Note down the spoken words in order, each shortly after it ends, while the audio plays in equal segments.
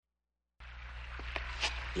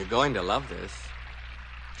You're going to love this.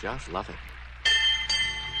 Just love it.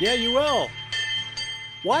 Yeah, you will.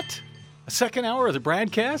 What? A second hour of the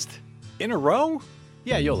BradCast? In a row?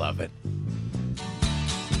 Yeah, you'll love it.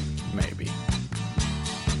 Maybe.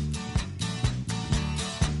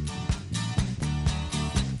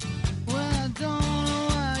 Well, I don't know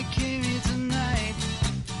why I came here tonight.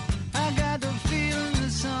 I got the feeling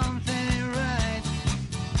that something ain't right.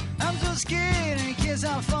 I'm so scared in case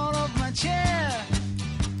I fall off my chair.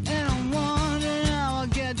 And I'm wondering how I'll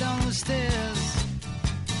get down the stairs.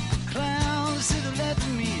 Clowns to the left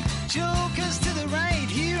of me, jokers to the right.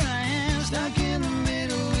 Here I am, stuck in the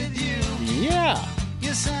middle with you. Yeah.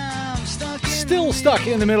 Yes, I'm stuck in Still stuck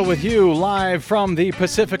in the middle with you, live from the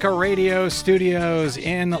Pacifica Radio Studios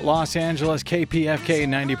in Los Angeles, KPFK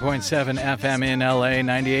 90.7 FM in LA,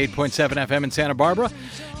 98.7 FM in Santa Barbara,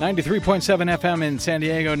 93.7 FM in San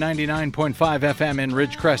Diego, 99.5 FM in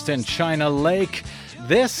Ridgecrest and China Lake.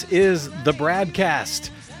 This is the BradCast,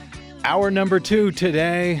 hour number 2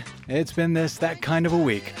 today. It's been that kind of a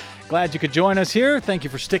week. Glad you could join us here. Thank you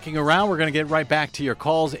for sticking around. We're going to get right back to your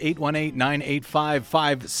calls,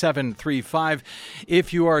 818-985-5735.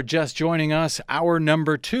 If you are just joining us, hour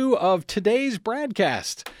number 2 of today's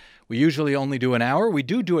BradCast. We usually only do an hour. We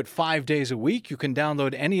do it 5 days a week. You can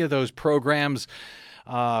download any of those programs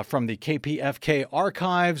from the KPFK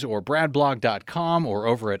archives or bradblog.com or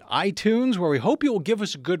over at iTunes, where we hope you will give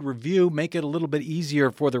us a good review, make it a little bit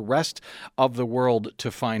easier for the rest of the world to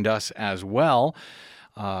find us as well.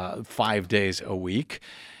 5 days a week.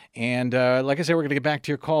 And like I said, we're going to get back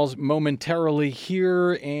to your calls momentarily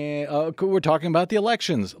here. And we're talking about the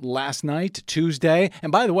elections last night, Tuesday.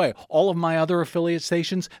 And by the way, all of my other affiliate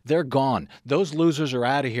stations, they're gone. Those losers are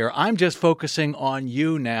out of here. I'm just focusing on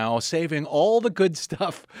you now, saving all the good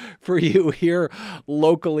stuff for you here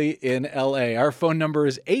locally in LA. Our phone number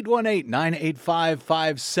is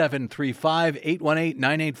 818-985-5735,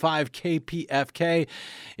 818-985-KPFK.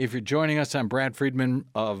 If you're joining us, I'm Brad Friedman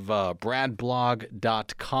of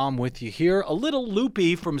bradblog.com with you here. A little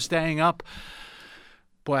loopy from staying up.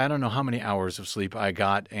 Boy, I don't know how many hours of sleep I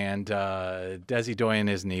got, and Desi Doyen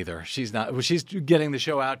isn't either. She's not. She's getting the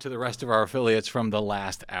show out to the rest of our affiliates from the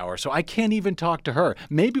last hour, so I can't even talk to her.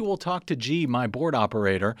 Maybe we'll talk to G, my board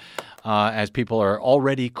operator, as people are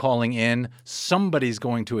already calling in. Somebody's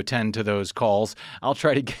going to attend to those calls. I'll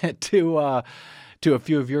try to get to a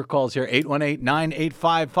few of your calls here,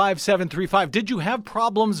 818-985-5735. Did you have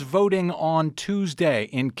problems voting on Tuesday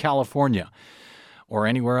in California or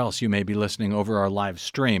anywhere else you may be listening over our live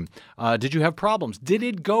stream? Did you have problems? Did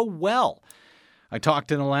it go well? I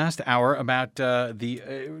talked in the last hour about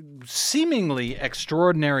the seemingly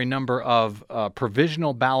extraordinary number of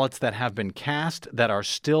provisional ballots that have been cast that are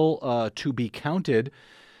still to be counted.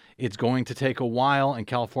 It's going to take a while. In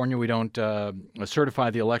California, we don't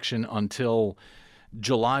certify the election until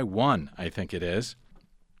July 1, I think it is.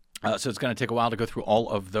 So it's going to take a while to go through all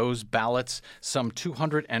of those ballots. Some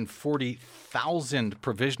 240,000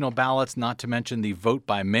 provisional ballots, not to mention the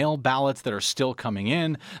vote-by-mail ballots that are still coming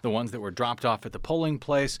in, the ones that were dropped off at the polling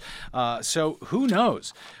place. So who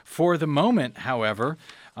knows? For the moment, however,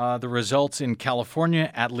 the results in California,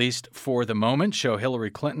 at least for the moment, show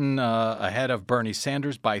Hillary Clinton ahead of Bernie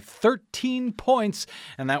Sanders by 13 points,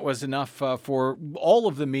 and that was enough for all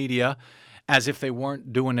of the media, as if they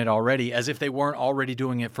weren't doing it already, as if they weren't already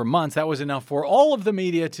doing it for months. That was enough for all of the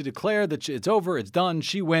media to declare that it's over, it's done,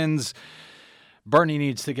 she wins. Bernie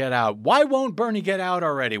needs to get out. Why won't Bernie get out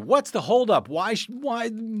already? What's the holdup? Why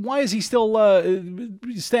is he still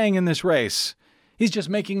staying in this race? He's just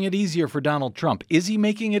making it easier for Donald Trump. Is he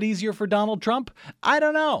making it easier for Donald Trump? I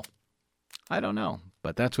don't know.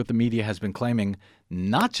 But that's what the media has been claiming,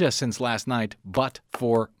 not just since last night, but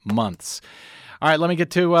for months. All right, let me get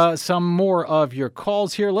to some more of your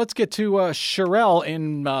calls here. Let's get to Sherelle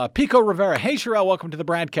in Pico Rivera. Hey, Sherelle, welcome to the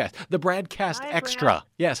BradCast. The BradCast Hi, Extra. Brad.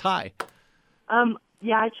 Yes, hi.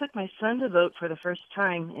 Yeah, I took my son to vote for the first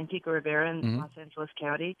time in Pico Rivera in Los Angeles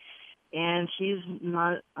County, and she's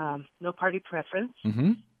not no party preference.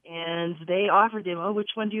 Mm-hmm. And they offered him, which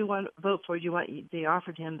one do you want to vote for? They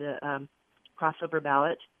offered him the crossover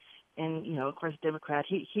ballot, and of course, Democrat.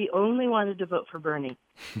 He only wanted to vote for Bernie,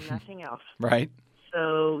 nothing else. Right.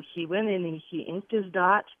 So he went in and he inked his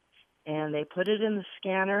dot, and they put it in the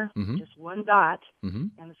scanner, just one dot, and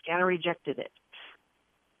the scanner rejected it.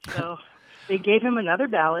 So they gave him another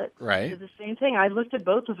ballot. Right. Did the same thing. I looked at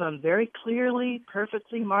both of them, very clearly,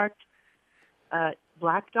 perfectly marked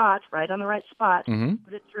black dot right on the right spot,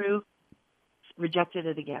 put it through, rejected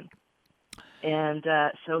it again. And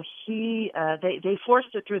so they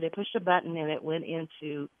forced it through. They pushed a button and it went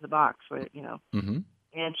into the box where,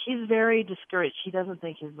 And he's very discouraged. He doesn't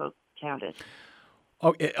think his vote counted.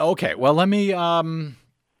 Oh, okay. Well, let me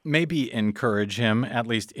maybe encourage him, at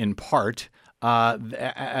least in part. I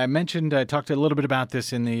talked a little bit about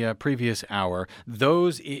this in the previous hour.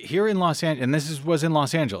 Those here in Los Angeles, and this was in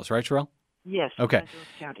Los Angeles, right, Sherelle? Yes. Okay. Los Angeles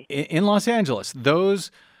County. In Los Angeles,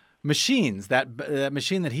 those machines, that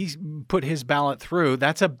machine that he put his ballot through,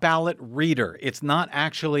 that's a ballot reader. It's not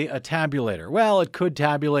actually a tabulator. Well, it could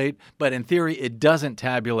tabulate, but in theory, it doesn't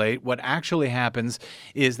tabulate. What actually happens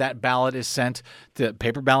is that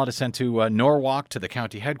paper ballot is sent to Norwalk, to the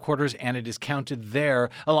county headquarters, and it is counted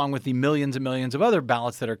there along with the millions and millions of other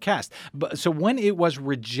ballots that are cast. So when it was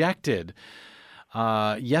rejected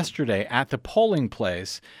yesterday at the polling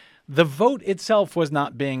place, the vote itself was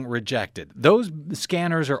not being rejected. Those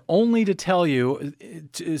scanners are only to tell you,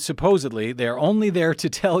 supposedly, they're only there to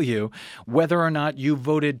tell you whether or not you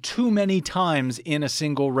voted too many times in a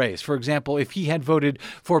single race. For example, if he had voted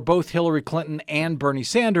for both Hillary Clinton and Bernie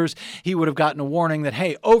Sanders, he would have gotten a warning that,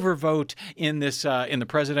 hey, overvote in this in the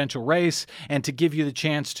presidential race, and to give you the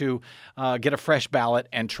chance to get a fresh ballot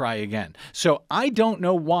and try again. So I don't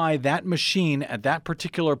know why that machine at that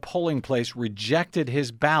particular polling place rejected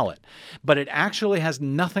his ballot. But it actually has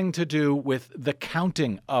nothing to do with the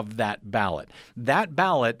counting of that ballot. That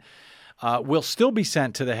ballot will still be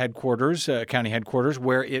sent to the headquarters, county headquarters,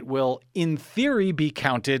 where it will, in theory, be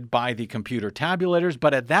counted by the computer tabulators.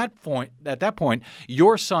 But at that point,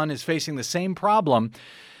 your son is facing the same problem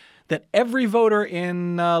that every voter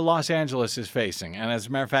in Los Angeles is facing, and as a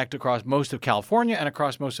matter of fact, across most of California and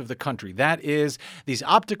across most of the country. That is these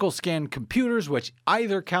optical scan computers, which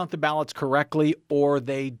either count the ballots correctly or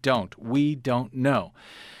they don't. We don't know.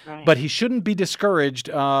 Right. But he shouldn't be discouraged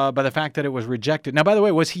by the fact that it was rejected. Now, by the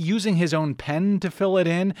way, was he using his own pen to fill it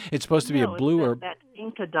in? It's supposed to be a blue or... that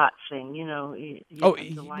Inca dot thing,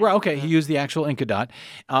 Okay. He used the actual Inca dot.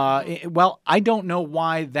 Well, I don't know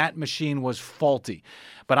why that machine was faulty,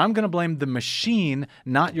 but I'm going to blame the machine,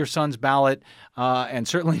 not your son's ballot, and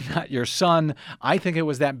certainly not your son. I think it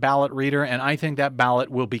was that ballot reader, and I think that ballot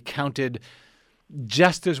will be counted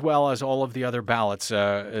just as well as all of the other ballots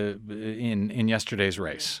in yesterday's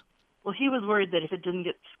race. Well, he was worried that if it didn't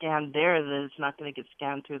get scanned there, that it's not going to get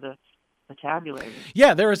scanned through the tabulator.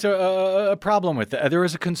 Yeah, there is a problem with that. There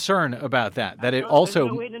is a concern about that. That it also.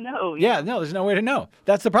 There's no way to know. Yeah, no, there's no way to know.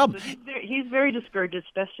 That's the problem. So he's very discouraged,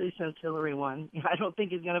 especially since Hillary won. I don't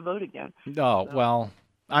think he's going to vote again. Oh, well,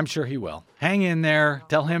 I'm sure he will. Hang in there.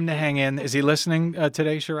 Tell him to hang in. Is he listening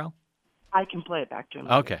today, Sherelle? I can play it back to him.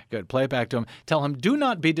 Okay, good. Play it back to him. Tell him, do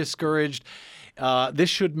not be discouraged. This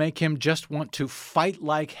should make him just want to fight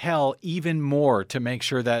like hell even more to make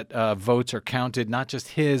sure that votes are counted, not just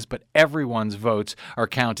his, but everyone's votes are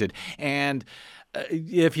counted. And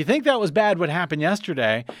if you think that was bad what happened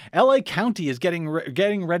yesterday, L.A. County is getting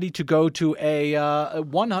ready to go to a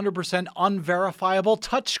 100% unverifiable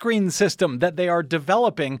touchscreen system that they are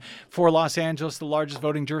developing for Los Angeles, the largest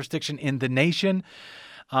voting jurisdiction in the nation.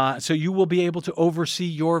 So you will be able to oversee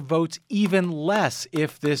your votes even less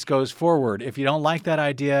if this goes forward. If you don't like that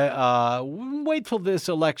idea, wait till this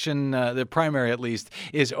election, the primary at least,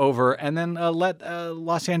 is over, and then let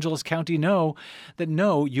Los Angeles County know that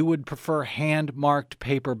no, you would prefer hand-marked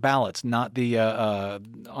paper ballots, not the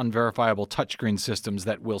unverifiable touchscreen systems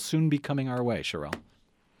that will soon be coming our way, Sherelle.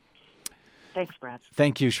 Thanks, Brad.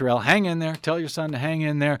 Thank you, Sherelle. Hang in there. Tell your son to hang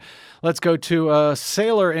in there. Let's go to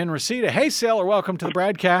Sailor in Reseda. Hey, Sailor, welcome to the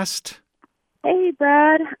BradCast. Hey,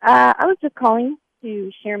 Brad. I was just calling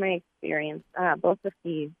to share my experience, both with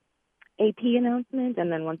the AP announcement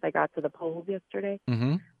and then once I got to the polls yesterday.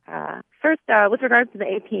 Mm-hmm. First, with regards to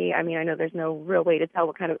the AP, I mean, I know there's no real way to tell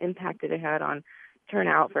what kind of impact it had on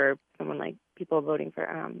turnout for someone like people voting for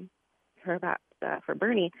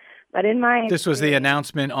Bernie. But this was the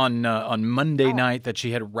announcement on Monday night that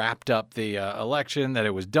she had wrapped up the election, that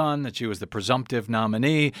it was done, that she was the presumptive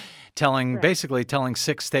nominee, basically telling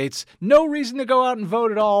 6 states, no reason to go out and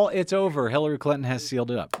vote at all. It's over. Hillary Clinton has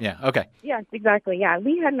sealed it up. Yeah. Okay. Yes, exactly. Yeah.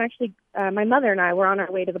 We hadn't actually, my mother and I were on our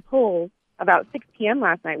way to the polls about 6 p.m.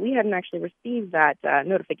 last night. We hadn't actually received that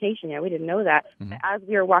notification yet. We didn't know that. Mm-hmm. As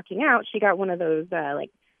we were walking out, she got one of those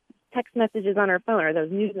text messages on her phone or those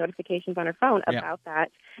news notifications on her phone about that.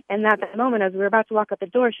 And at that moment, as we were about to walk out the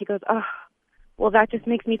door, she goes, oh, well, that just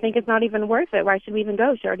makes me think it's not even worth it. Why should we even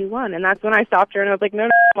go? She already won. And that's when I stopped her and I was like, no,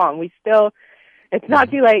 Mom, we still it's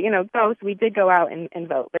not too late, go. So we did go out and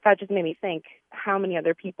vote. But that just made me think how many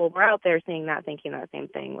other people were out there saying that, thinking that same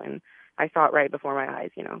thing when I saw it right before my eyes.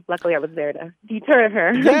 Luckily I was there to deter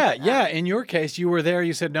her. Yeah. In your case, you were there.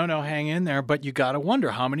 You said, no, hang in there. But you got to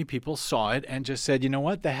wonder how many people saw it and just said, you know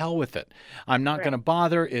what, the hell with it. I'm not going to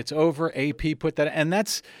bother. It's over. AP put that. And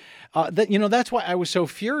that's that's why I was so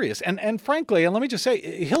furious. And frankly, and let me just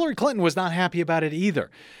say, Hillary Clinton was not happy about it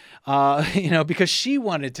either. Because she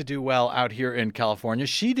wanted to do well out here in California.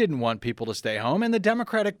 She didn't want people to stay home. And the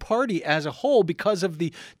Democratic Party as a whole, because of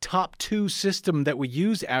the top two system that we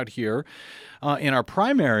use out here in our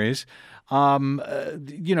primaries,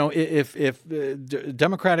 if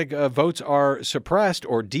Democratic votes are suppressed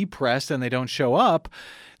or depressed and they don't show up,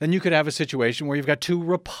 then you could have a situation where you've got two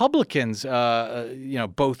Republicans,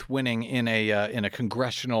 both winning in a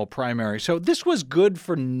congressional primary. So this was good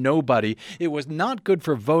for nobody. It was not good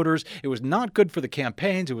for voters. It was not good for the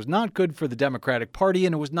campaigns. It was not good for the Democratic Party,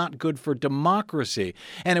 and it was not good for democracy.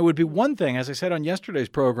 And it would be one thing, as I said on yesterday's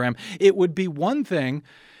program, it would be one thing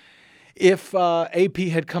if AP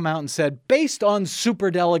had come out and said, based on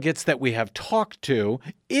superdelegates that we have talked to,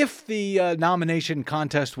 if the nomination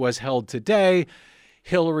contest was held today,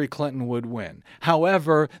 Hillary Clinton would win.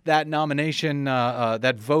 However, that nomination,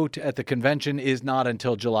 that vote at the convention is not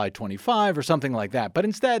until July 25 or something like that. But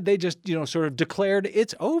instead, they just, sort of declared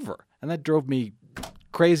it's over. And that drove me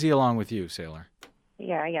crazy along with you, Sailor.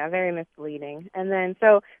 Yeah, very misleading. And then,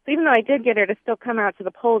 so even though I did get her to still come out to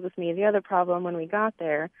the polls with me, the other problem when we got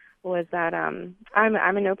there was that I'm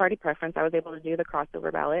a no-party preference. I was able to do the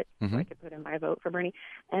crossover ballot, so I could put in my vote for Bernie.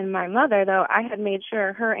 And my mother, though, I had made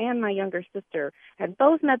sure her and my younger sister had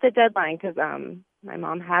both met the deadline because my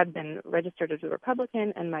mom had been registered as a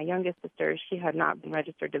Republican, and my youngest sister, she had not been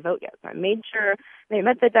registered to vote yet. So I made sure they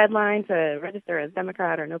met the deadline to register as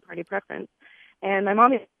Democrat or no-party preference. And my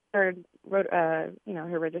mom wrote,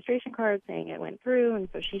 her registration card saying it went through, and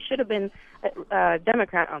so she should have been a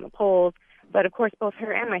Democrat on the polls. But, of course, both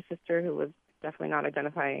her and my sister, who was definitely not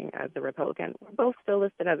identifying as a Republican, were both still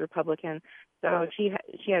listed as Republican. So she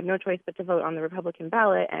had no choice but to vote on the Republican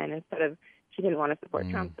ballot, and she didn't want to support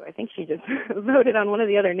Trump. So I think she just voted on one of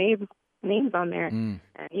the other names on there and,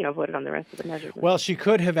 voted on the rest of the measures. Well, she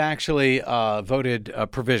could have actually voted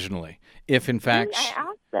provisionally if, in fact... I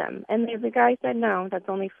asked them, and the guy said no, that's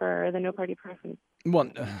only for the no-party preference.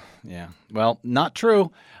 Well, yeah. Well, not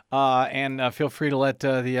true. And feel free to let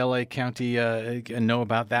the L.A. County know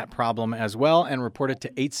about that problem as well and report it to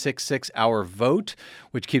 866-OUR-VOTE,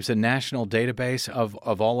 which keeps a national database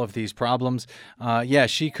of all of these problems.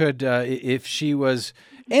 She could, if she was...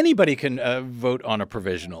 Anybody can vote on a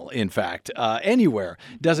provisional, in fact, anywhere.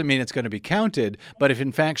 Doesn't mean it's going to be counted. But if,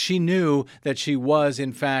 in fact, she knew that she was,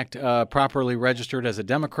 in fact, properly registered as a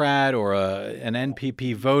Democrat or an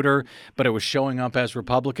NPP voter, but it was showing up as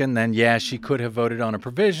Republican, then, she could have voted on a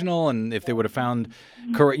provisional. And if they would have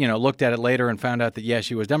looked at it later and found out that,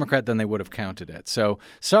 she was Democrat, then they would have counted it. So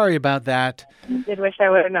sorry about that. I did wish I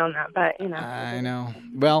would have known that, but, I know.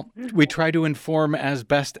 Well, we try to inform as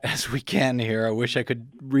best as we can here. I wish I could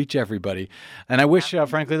reach everybody. And I wish,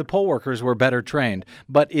 frankly, the poll workers were better trained.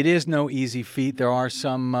 But it is no easy feat. There are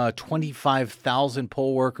some 25,000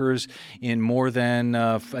 poll workers in more than,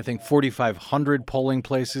 4,500 polling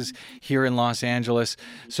places here in Los Angeles.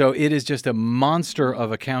 So it is just a monster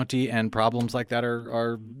of a county, and problems like that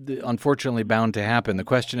are unfortunately bound to happen. The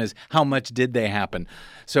question is, how much did they happen?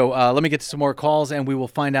 So let me get to some more calls, and we will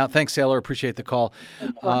find out. Thanks, Sailor. Appreciate the call.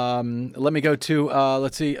 Let me go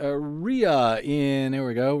to, Rhea in, there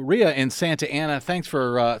we go. Rhea in Santa Ana. Thanks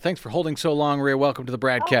for holding so long, Rhea. Welcome to the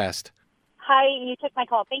BradCast. Hi, you took my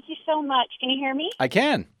call. Thank you so much. Can you hear me? I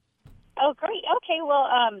can. Oh, great. Okay, well,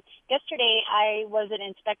 yesterday I was an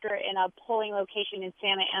inspector in a polling location in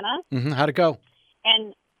Santa Ana. Mm-hmm. How'd it go?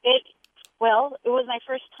 And it was my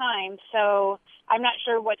first time, so I'm not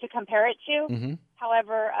sure what to compare it to. Mm-hmm.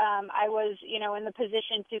 However, I was, in the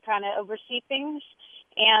position to kind of oversee things.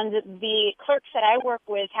 And the clerks that I work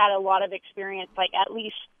with had a lot of experience, like at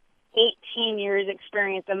least 18 years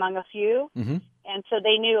experience among a few. Mm-hmm. And so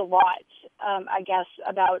they knew a lot, I guess,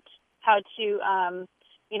 about how to,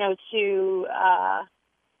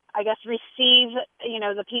 receive,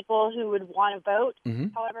 the people who would want to vote. Mm-hmm.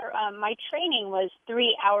 However, my training was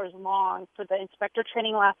 3 hours long for the inspector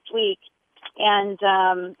training last week. And,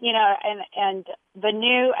 and the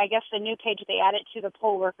new page they added to the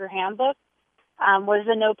poll worker handbook was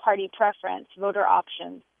the no party preference voter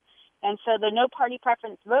options. And so the no party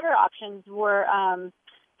preference voter options were,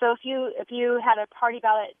 so if you had a party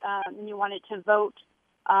ballot and you wanted to vote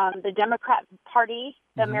the Democrat Party,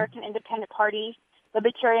 the American Independent Party, the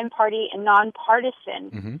Libertarian Party, and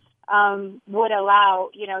nonpartisan, would allow,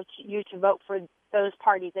 you to vote for those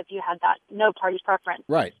parties if you had that no party preference.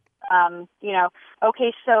 Right.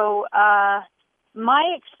 Okay, so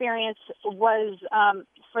my experience was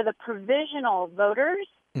for the provisional voters,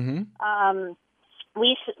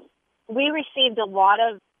 we received a lot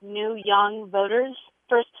of new young voters,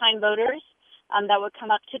 first-time voters, that would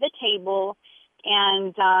come up to the table,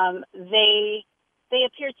 and they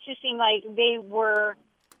appeared to seem like they were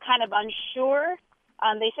kind of unsure.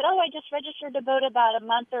 They said, "Oh, I just registered to vote about a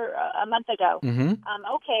month ago."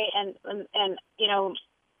 Okay, and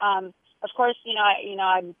of course,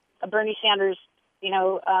 I'm a Bernie Sanders,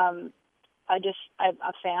 I'm a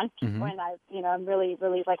fan, and I'm really,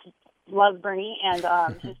 really love Bernie and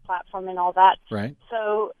his platform and all that. Right.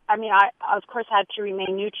 So, I of course had to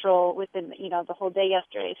remain neutral within, the whole day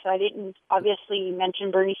yesterday. So I didn't obviously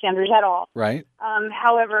mention Bernie Sanders at all. Right.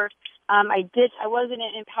 However, I was in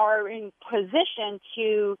an empowering position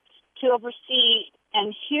to oversee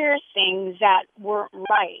and hear things that weren't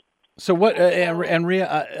right. So what, and Rhea,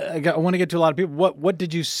 I want to get to a lot of people. What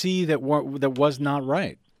did you see that was not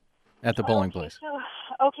right at the polling place? So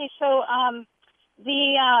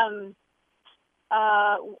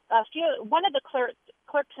one of the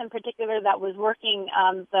clerks in particular that was working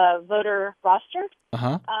the voter roster.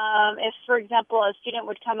 If, for example, a student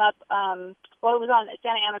would come up, it was on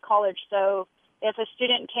Santa Ana College. So if a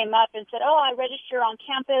student came up and said, "Oh, I register on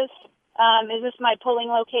campus. Is this my polling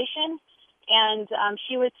location?" And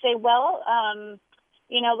she would say, "Well,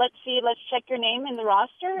 let's see, let's check your name in the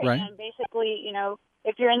roster." Right. And basically,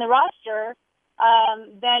 if you're in the roster,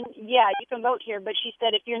 then yeah, you can vote here. But she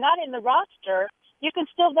said, if you're not in the roster, you can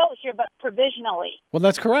still vote here, but provisionally. Well,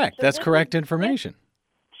 that's correct. So that's correct information.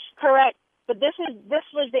 Correct. But this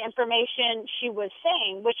was the information she was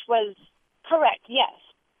saying, which was correct, yes.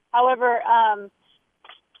 However,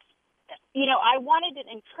 I wanted to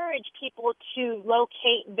encourage people to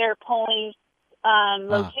locate their polling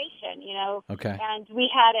location, Okay. And we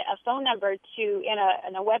had a phone number in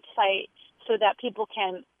a website so that people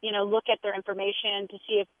can, look at their information to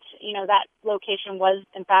see if, that location was,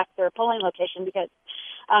 in fact, their polling location. Because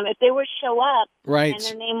if they would show up right. and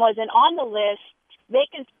their name wasn't on the list, they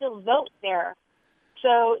can still vote there.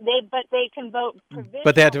 So they can vote provisionally.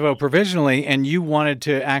 But they had to vote provisionally, and you wanted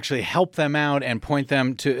to actually help them out and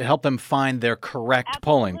help them find their correct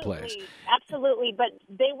polling place. Absolutely, but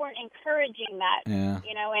they weren't encouraging that. Yeah.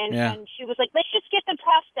 And she was like, "Let's just get the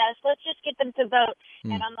process. Let's just get them to vote."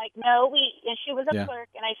 And I'm like, "No, and she was a clerk,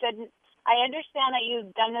 and I said, "I understand that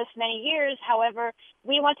you've done this many years. However,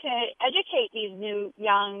 we want to educate these new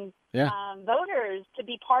young voters to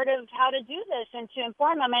be part of how to do this and to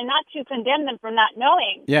inform them and not to condemn them for not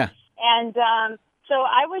knowing." Yeah. And so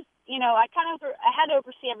I was, I had to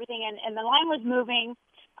oversee everything, and the line was moving.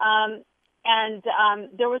 And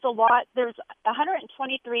there was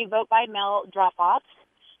 123 vote by mail drop-offs.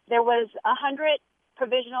 There was 100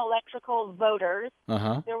 provisional electrical voters.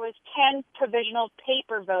 There was 10 provisional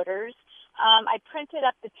paper voters. I printed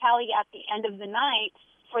up the tally at the end of the night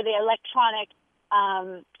for the electronic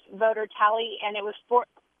voter tally, and it was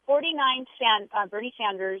 49 Bernie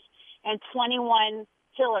Sanders and 21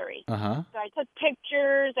 Hillary. So I took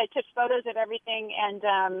pictures, I took photos of everything, and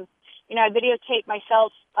I videotaped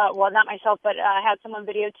myself. Well, not myself, but I had someone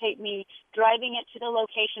videotape me driving it to the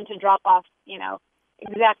location to drop off.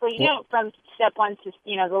 Exactly. From step one to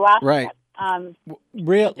the last step.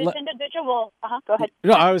 This individual. Go ahead.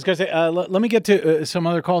 No, I was going to say. Let me get to some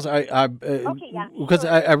other calls. Because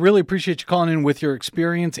I really appreciate you calling in with your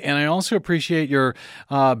experience, and I also appreciate your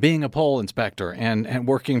being a poll inspector and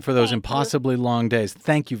working for those impossibly long days.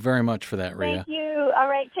 Thank you very much for that, Rhea. Thank you. All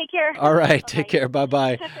right, take care. All right, take care.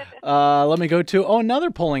 Bye-bye. Let me go to another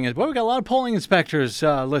polling. Well, we got a lot of polling inspectors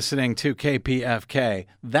listening to KPFK.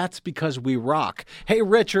 That's because we rock. Hey,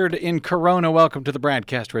 Richard in Corona. Welcome to the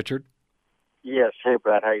BradCast, Richard. Yes. Hey,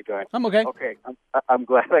 Brad. How you doing? I'm okay. Okay. I'm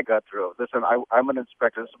glad I got through. Listen, I'm an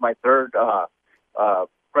inspector. This is my third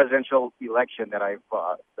presidential election that I've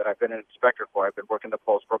been an inspector for. I've been working the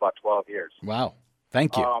polls for about 12 years. Wow.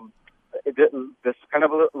 Thank you. This is kind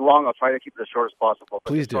of a little long. I'll try to keep it as short as possible.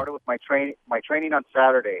 But Please do. It started with my training on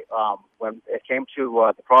Saturday. When it came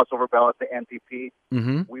to the crossover ballot, the NPP,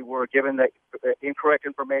 we were given the incorrect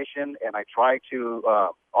information, and I tried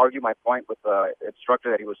to argue my point with the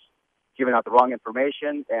instructor that he was giving out the wrong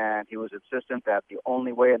information, and he was insistent that the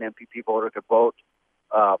only way an NPP voter could vote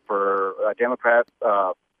for a Democrat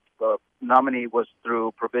nominee was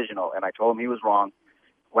through provisional, and I told him he was wrong.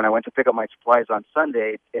 When I went to pick up my supplies on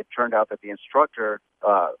Sunday, it turned out that the instructor,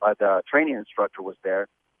 the training instructor was there,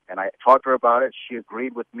 And I talked to her about it. She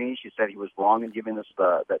agreed with me. She said he was wrong in giving us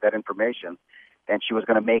that information. And she was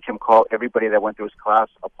going to make him call everybody that went through his class,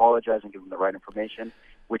 apologize, and give him the right information,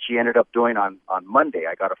 which he ended up doing on Monday.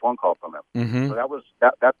 I got a phone call from him. Mm-hmm. So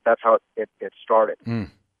that's how it started. Mm.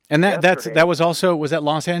 And that was also, was that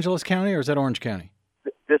Los Angeles County or is that Orange County?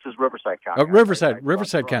 This is Riverside County. Oh,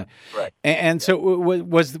 Riverside County. Right. And so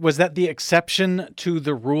was that the exception to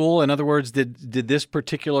the rule? In other words, did this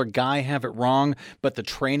particular guy have it wrong, but the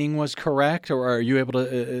training was correct, or are you able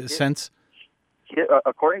to sense?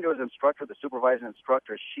 According to his instructor, the supervising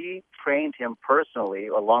instructor, she trained him personally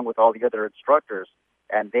along with all the other instructors,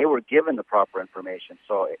 and they were given the proper information.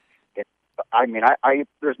 So,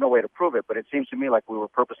 there's no way to prove it, but it seems to me like we were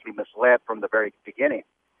purposely misled from the very beginning.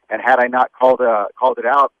 And had I not called it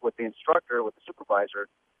out with the instructor, with the supervisor,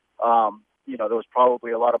 there was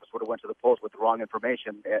probably a lot of us would have went to the polls with the wrong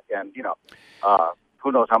information, and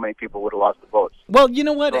who knows how many people would have lost the votes. Well, you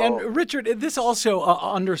know what, and Richard, this also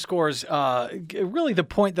underscores really the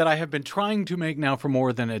point that I have been trying to make now for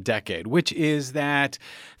more than a decade, which is that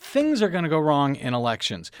things are going to go wrong in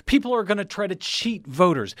elections. People are going to try to cheat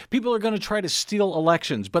voters. People are going to try to steal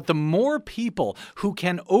elections. But the more people who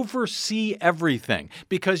can oversee everything,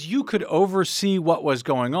 because you could oversee what was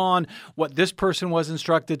going on, what this person was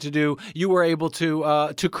instructed to do, you were able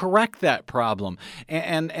to correct that problem.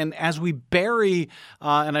 And as we bury...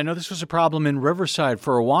 and I know this was a problem in Riverside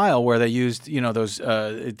for a while, where they used, those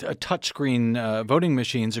touchscreen voting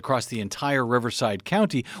machines across the entire Riverside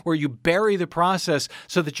County, where you bury the process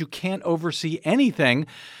so that you can't oversee anything.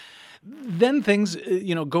 Then things,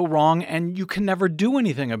 go wrong, and you can never do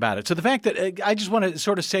anything about it. So the fact that I just want to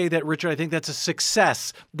sort of say that, Richard, I think that's a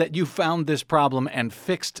success that you found this problem and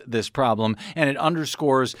fixed this problem, and it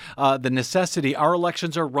underscores the necessity. Our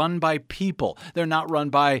elections are run by people. They're not run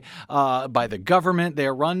by the government. They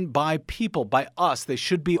are run by people, by us. They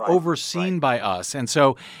should be overseen by us. And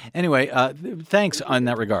so, anyway, thanks on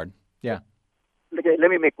that regard. Yeah. Okay, let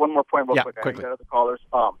me make one more point real quick. Quickly. I got other callers.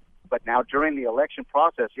 But now during the election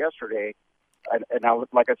process yesterday, and now,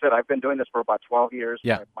 like I said, I've been doing this for about 12 years.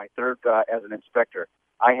 Yeah. My third as an inspector.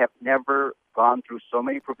 I have never gone through so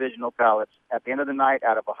many provisional ballots. At the end of the night,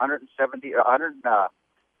 out of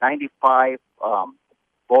 195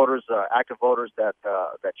 voters, active voters that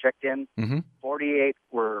checked in, 48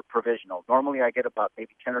 were provisional. Normally, I get about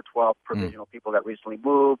maybe 10 or 12 provisional people that recently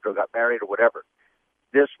moved or got married or whatever.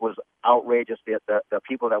 This was outrageous. The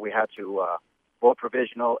people that we had to vote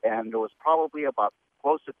provisional, and there was probably about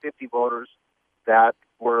close to 50 voters that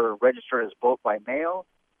were registered as vote by mail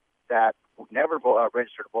that never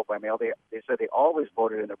registered to vote by mail. They said they always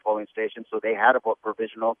voted in their polling station, so they had to vote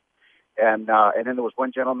provisional. And then there was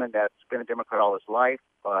one gentleman that's been a Democrat all his life.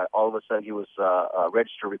 All of a sudden, he was a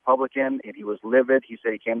registered Republican, and he was livid. He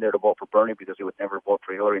said he came there to vote for Bernie because he would never vote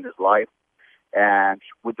for Hillary in his life. And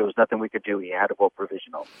there was nothing we could do. He had to vote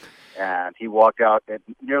provisional. And he walked out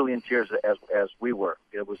nearly in tears as we were.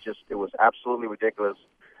 It was absolutely ridiculous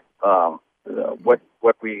what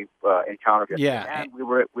we encountered. Yeah. And we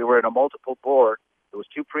were in a multiple board. There was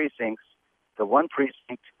 2 precincts. The one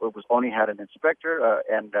precinct only had an inspector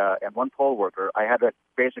and one poll worker. I had to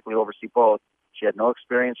basically oversee both. She had no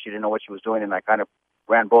experience. She didn't know what she was doing, and I kind of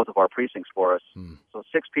ran both of our precincts for us. So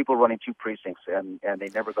 6 people running 2 precincts, and they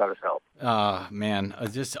never got us help. Man,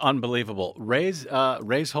 just unbelievable. Raise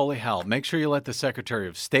holy hell. Make sure you let the Secretary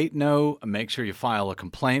of State know. Make sure you file a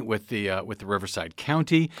complaint with the Riverside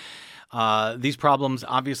County. These problems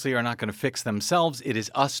obviously are not going to fix themselves. It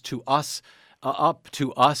is up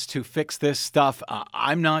to us to fix this stuff.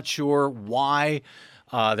 I'm not sure why.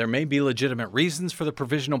 There may be legitimate reasons for the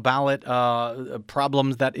provisional ballot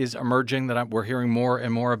problems that is emerging that we're hearing more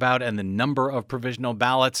and more about, and the number of provisional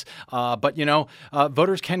ballots. But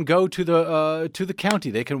voters can go to the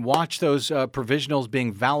county. They can watch those provisionals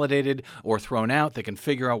being validated or thrown out. They can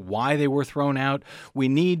figure out why they were thrown out. We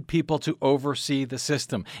need people to oversee the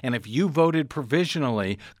system. And if you voted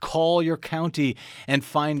provisionally, call your county and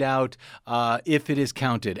find out if it is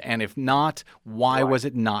counted, and if not, why was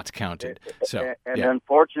it not counted?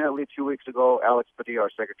 Unfortunately, 2 weeks ago, Alex Padilla, our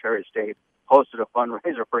Secretary of State, hosted a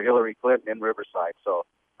fundraiser for Hillary Clinton in Riverside. So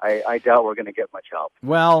I doubt we're going to get much help.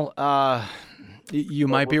 Well, you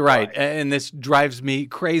might be right. And this drives me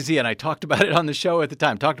crazy. And I talked about it on the show at the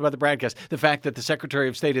time, talked about the BradCast, the fact that the Secretary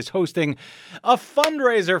of State is hosting a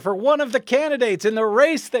fundraiser for one of the candidates in the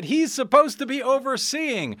race that he's supposed to be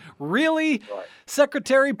overseeing. Really? Right.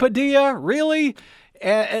 Secretary Padilla? Really?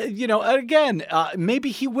 Again, maybe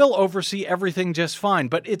he will oversee everything just fine,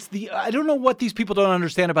 but I don't know what these people don't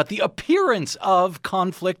understand about the appearance of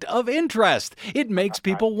conflict of interest. It makes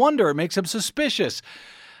people wonder. It makes them suspicious.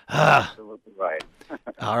 Absolutely right.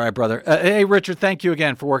 All right, brother. Hey, Richard, thank you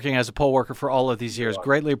again for working as a poll worker for all of these years.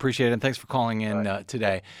 Greatly appreciate it, and thanks for calling in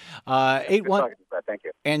today. Good talking to you, Brad. Thank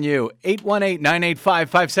you. And you.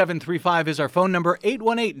 818-985-5735 is our phone number.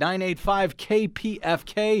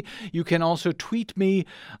 818-985-KPFK. You can also tweet me.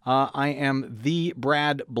 I am the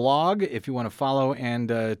Brad Blog. If you want to follow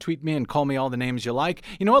and tweet me and call me all the names you like.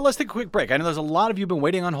 You know what? Let's take a quick break. I know there's a lot of you been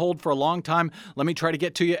waiting on hold for a long time. Let me try to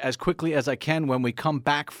get to you as quickly as I can when we come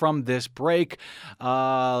back from this break.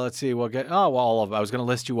 Let's see. We'll get, all of I was going to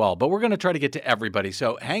list you all, but we're going to try to get to everybody.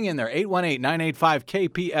 So hang in there.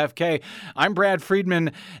 818-985-KPFK. I'm Brad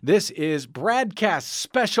Friedman. This is BradCast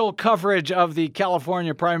special coverage of the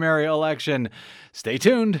California primary election. Stay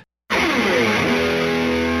tuned.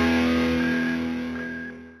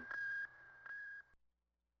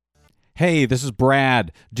 Hey, this is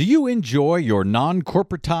Brad. Do you enjoy your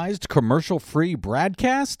non-corporatized, commercial-free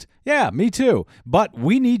BradCast? Yeah, me too. But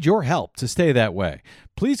we need your help to stay that way.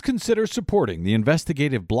 Please consider supporting the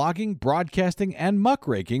investigative blogging, broadcasting, and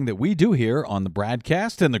muckraking that we do here on the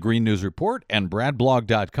BradCast and the Green News Report and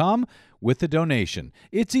bradblog.com with a donation.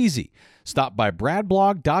 It's easy. Stop by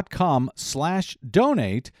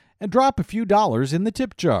bradblog.com/donate and drop a few dollars in the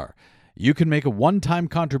tip jar. You can make a one-time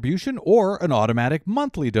contribution or an automatic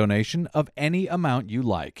monthly donation of any amount you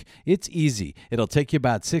like. It's easy. It'll take you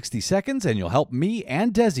about 60 seconds, and you'll help me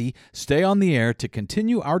and Desi stay on the air to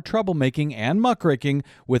continue our troublemaking and muckraking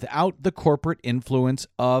without the corporate influence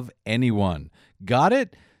of anyone. Got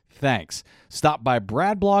it? Thanks. Stop by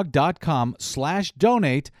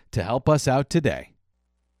bradblog.com/donate to help us out today.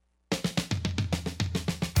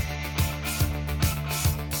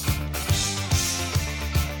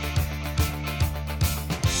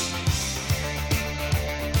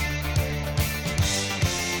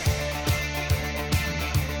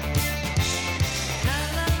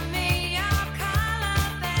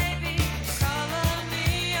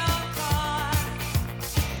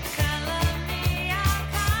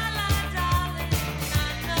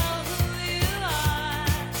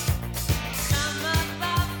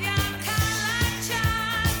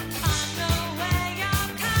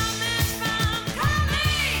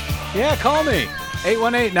 Yeah, call me.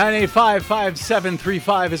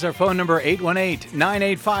 818-985-5735 is our phone number.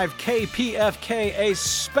 818-985-KPFK, a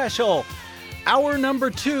special hour number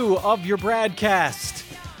 2 of your BradCast.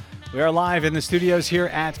 We are live in the studios here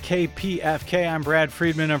at KPFK. I'm Brad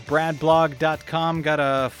Friedman of bradblog.com. Got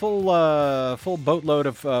a full boatload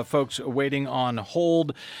of folks waiting on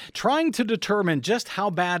hold, trying to determine just how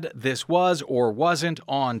bad this was or wasn't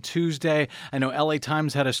on Tuesday. I know LA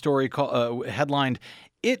Times had a story headlined,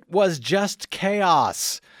 "It was just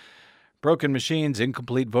chaos." Broken machines,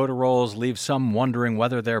 incomplete voter rolls leave some wondering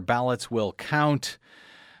whether their ballots will count.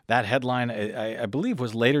 That headline, I believe,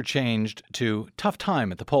 was later changed to "tough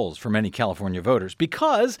time at the polls for many California voters,"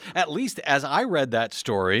 because, at least as I read that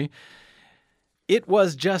story, it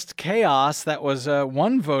was just chaos. That was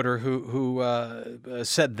one voter who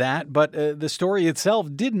said that, but the story itself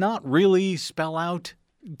did not really spell out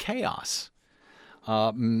chaos.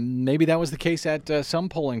 Maybe that was the case at some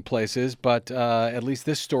polling places, but at least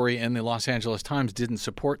this story in the Los Angeles Times didn't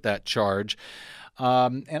support that charge.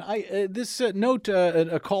 This note,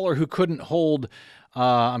 a caller who couldn't hold,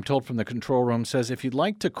 I'm told from the control room, says if you'd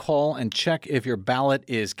like to call and check if your ballot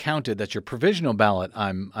is counted, that's your provisional ballot,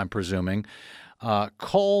 I'm presuming,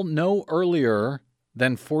 call no earlier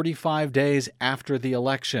than 45 days after the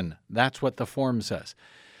election. That's what the form says.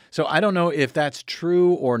 So I don't know if that's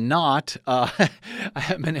true or not. I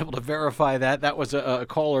haven't been able to verify that. That was a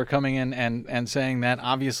caller coming in and saying that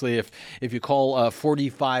obviously if you call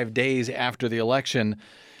 45 days after the election,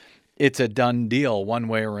 it's a done deal one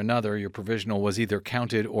way or another. Your provisional was either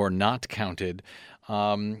counted or not counted.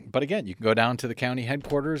 But again, you can go down to the county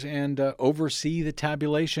headquarters and oversee the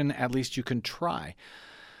tabulation. At least you can try.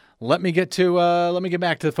 Let me get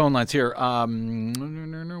back to the phone lines here.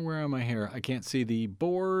 Where am I here? I can't see the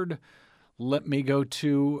board. Let me go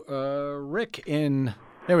to Rick in.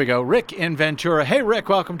 There we go. Rick in Ventura. Hey, Rick,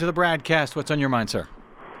 welcome to the BradCast. What's on your mind, sir?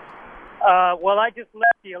 Well, I just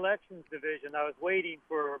left the elections division. I was waiting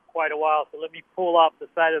for quite a while, so let me pull off the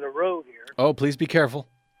side of the road here. Oh, please be careful.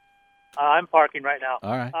 I'm parking right now.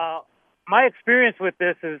 All right. My experience with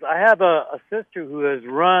this is I have a sister who has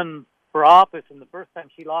run for office, and the first time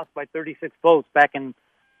she lost by 36 votes back in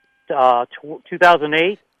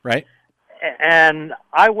 2008. Right. And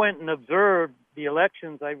I went and observed the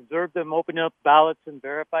elections. I observed them opening up ballots and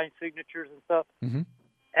verifying signatures and stuff. Mm-hmm.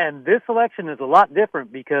 And this election is a lot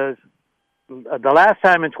different because the last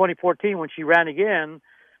time in 2014 when she ran again,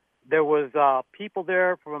 there was people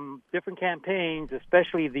there from different campaigns,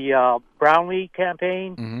 especially the Brownlee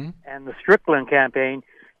campaign and the Strickland campaign.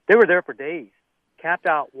 They were there for days, camped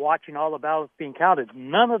out watching all the ballots being counted.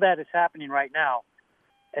 None of that is happening right now.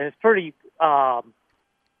 And it's pretty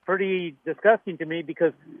disgusting to me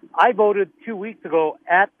because I voted 2 weeks ago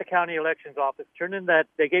at the county elections office, turned in that,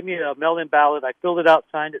 they gave me a mail-in ballot, I filled it out,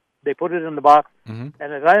 signed it, they put it in the box, and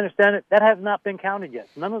as I understand it, that has not been counted yet.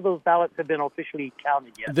 None of those ballots have been officially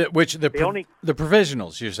counted yet. The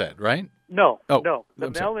provisionals, you said, right? No.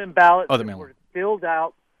 The mail-in ballots were filled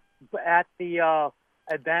out at the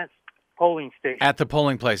advanced polling station. At the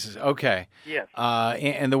polling places, okay. Yes.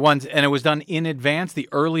 And it was done in advance, the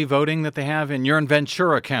early voting that they have, and you're in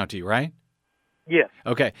Ventura County, right? Yes.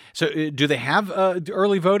 Okay. So do they have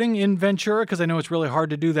early voting in Ventura? Because I know it's really hard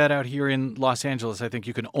to do that out here in Los Angeles. I think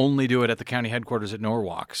you can only do it at the county headquarters at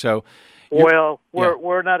Norwalk. So,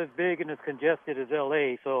 we're not as big and as congested as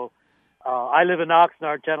L.A., so I live in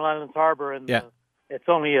Oxnard, Channel Islands Harbor, and it's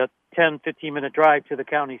only a 10, 15-minute drive to the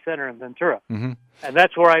county center in Ventura. And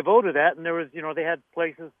that's where I voted at, and there was, they had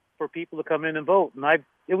places for people to come in and vote. And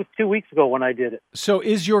it was 2 weeks ago when I did it. So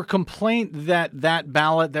is your complaint that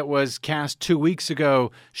ballot that was cast 2 weeks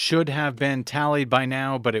ago should have been tallied by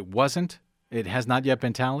now, but it wasn't? It has not yet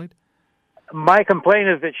been tallied? My complaint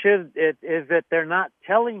is that they're not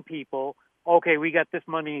telling people, okay, we got this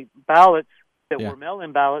many ballots that were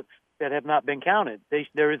mail-in ballots that have not been counted.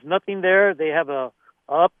 There is nothing there. They have a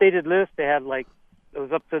updated list. They had it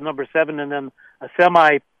was up to number 7 and then a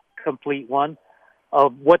semi-complete one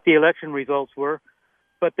of what the election results were.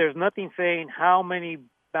 But there's nothing saying how many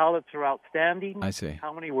ballots are outstanding. I see.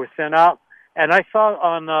 How many were sent out. And I saw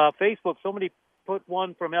on Facebook somebody put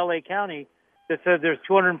one from L.A. County that said there's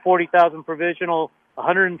 240,000 provisional,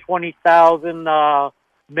 120,000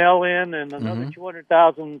 mail-in, and another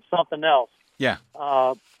 200,000 something else. Yeah.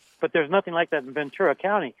 But there's nothing like that in Ventura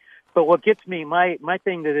County. But what gets me, my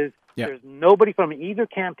thing that is, there's nobody from either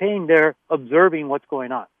campaign there observing what's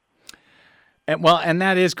going on. And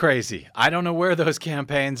that is crazy. I don't know where those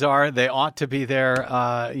campaigns are. They ought to be there.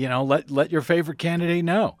 Let your favorite candidate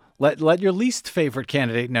know. Let your least favorite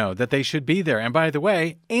candidate know that they should be there. And by the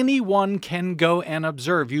way, anyone can go and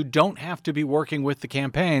observe. You don't have to be working with the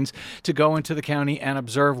campaigns to go into the county and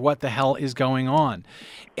observe what the hell is going on.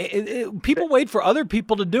 People wait for other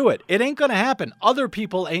people to do it. It ain't going to happen. Other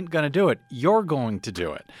people ain't going to do it. You're going to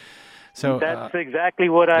do it. So that's exactly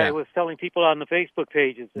what I was telling people on the Facebook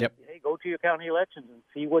pages. Yep. Hey, go to your county elections and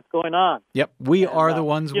see what's going on. Yep. We are the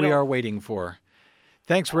ones we are waiting for.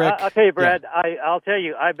 Thanks, Rick. I'll tell you, Brad, I'll tell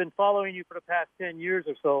you, I've been following you for the past 10 years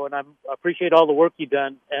or so, and I appreciate all the work you've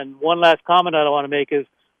done. And one last comment I want to make is,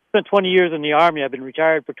 I spent 20 years in the Army. I've been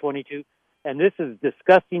retired for 22, and this is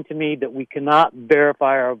disgusting to me that we cannot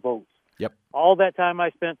verify our votes. Yep. All that time I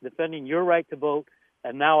spent defending your right to vote,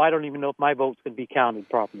 and now I don't even know if my votes can be counted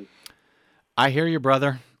properly. I hear you,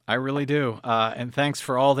 brother. I really do, and thanks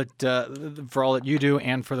for all that you do,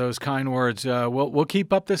 and for those kind words. We'll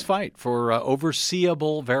keep up this fight for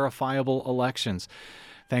overseeable, verifiable elections.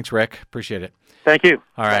 Thanks, Rick. Appreciate it. Thank you.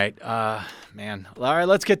 All right, man. All right,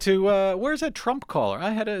 let's get to where's that Trump caller? I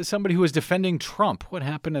had somebody who was defending Trump. What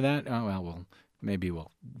happened to that? Oh well, maybe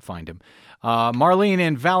we'll find him. Marlene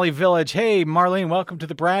in Valley Village. Hey, Marlene, welcome to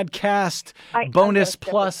the BradCast bonus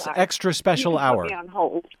plus extra special hour. Put me on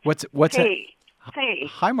hold. What's hey. that? Hey.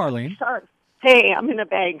 Hi, Marlene. Sorry. Hey, I'm in a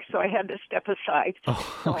bank, so I had to step aside.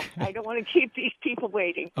 Oh, okay. So I don't want to keep these people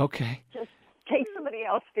waiting. Okay. Just take somebody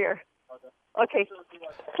else there. Okay.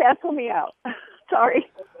 Cancel me out. Sorry.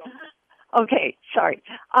 Okay, sorry.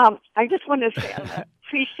 I just want to say I'm a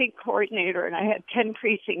precinct coordinator, and I had 10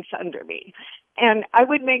 precincts under me. And I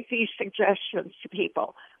would make these suggestions to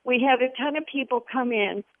people. We had a ton of people come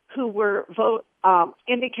in who were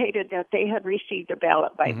indicated that they had received a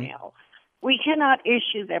ballot by mail. We cannot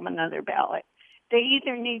issue them another ballot. They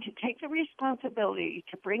either need to take the responsibility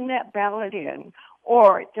to bring that ballot in,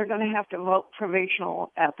 or they're going to have to vote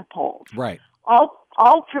provisional at the polls. Right.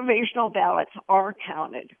 All provisional ballots are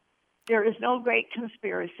counted. There is no great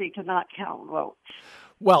conspiracy to not count votes.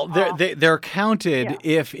 Well, they're counted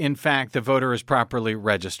if, in fact, the voter is properly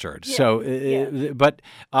registered. Yes, So, but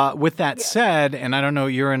with that said, and I don't know,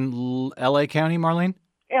 you're in L.A. County, Marlene?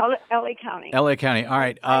 L.A. County. L.A. County. All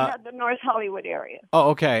right. I had the North Hollywood area.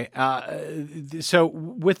 Oh, okay. So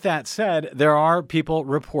with that said, there are people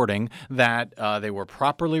reporting that they were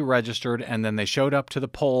properly registered and then they showed up to the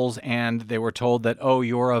polls and they were told that, oh,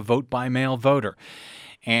 you're a vote-by-mail voter.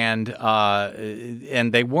 and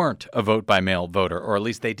they weren't a vote-by-mail voter, or at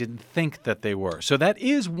least they didn't think that they were. So that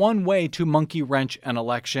is one way to monkey wrench an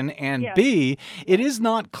election. And Yes. B, it is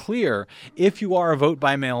not clear if you are a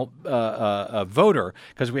vote-by-mail voter,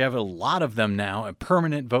 because we have a lot of them now,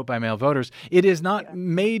 permanent vote-by-mail voters. It is not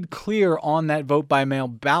made clear on that vote-by-mail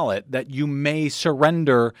ballot that you may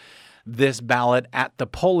surrender this ballot at the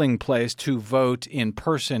polling place to vote in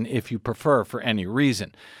person if you prefer for any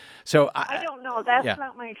reason. So I don't know. That's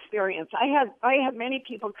not my experience. I had many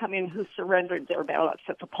people come in who surrendered their ballots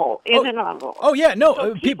at the poll, in and on vote. Oh yeah, no.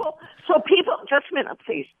 So people, just a minute,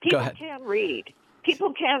 please. People can read.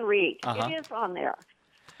 People can read. It is on there.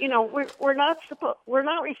 You know, we're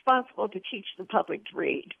not responsible to teach the public to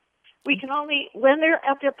read. We can only, when they're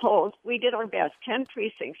at their polls, we did our best, 10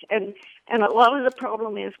 precincts, and a lot of the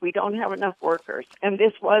problem is we don't have enough workers, and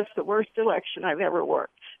this was the worst election I've ever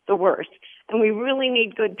worked, the worst, and we really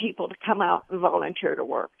need good people to come out and volunteer to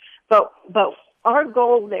work. But our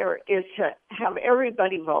goal there is to have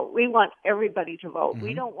everybody vote. We want everybody to vote.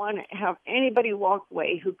 We don't want to have anybody walk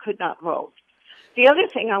away who could not vote. The other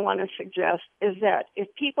thing I want to suggest is that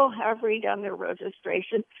if people have redone their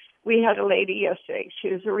registration, we had a lady yesterday.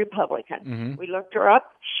 She was a Republican. We looked her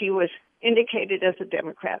up. She was indicated as a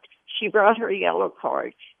Democrat. She brought her yellow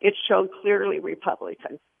card. It showed clearly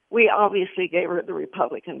Republican. We obviously gave her the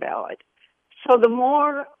Republican ballot. So the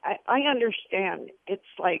more I understand, it's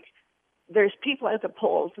like there's people at the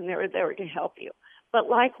polls and they're there to help you. But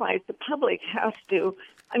likewise, the public has to,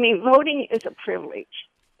 voting is a privilege.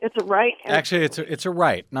 It's a right. Actually, it's a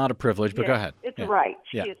right, not a privilege, but go ahead. It's a right.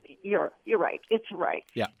 Yeah. You're right. It's a right.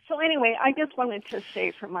 Yeah. So anyway, I just wanted to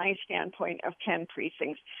say from my standpoint of 10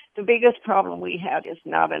 precincts, the biggest problem we had is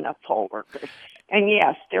not enough poll workers. And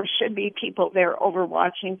yes, there should be people there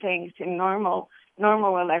overwatching things. In normal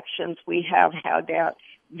elections, we have had that.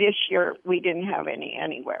 This year, we didn't have any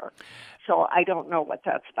anywhere. So I don't know what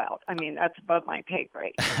that's about. That's above my pay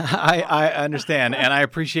grade. I understand, and I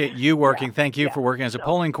appreciate you working. Thank you for working as a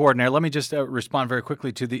polling coordinator. Let me just respond very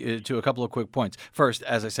quickly to a couple of quick points. First,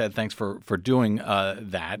 as I said, thanks for doing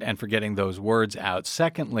that and for getting those words out.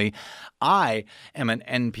 Secondly, I am an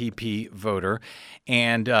NPP voter,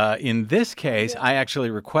 and in this case, I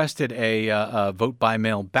actually requested a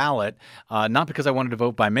vote-by-mail ballot, not because I wanted to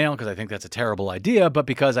vote by mail, because I think that's a terrible idea, but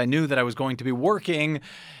because I knew that I was going to be working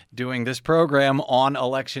doing this program on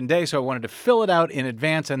Election Day, so I wanted to fill it out in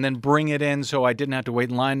advance and then bring it in so I didn't have to wait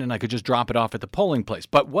in line and I could just drop it off at the polling place.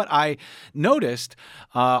 But what I noticed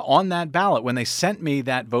on that ballot, when they sent me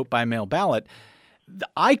that vote-by-mail ballot,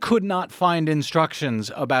 I could not find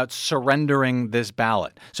instructions about surrendering this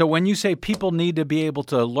ballot. So when you say people need to be able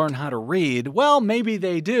to learn how to read, well, maybe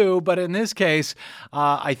they do, but in this case,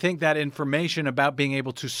 I think that information about being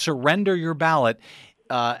able to surrender your ballot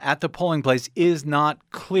at the polling place is not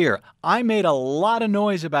clear. I made a lot of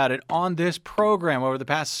noise about it on this program over the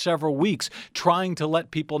past several weeks, trying to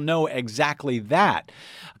let people know exactly that,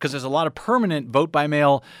 because there's a lot of permanent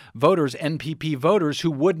vote-by-mail voters, NPP voters,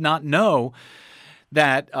 who would not know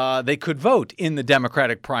that they could vote in the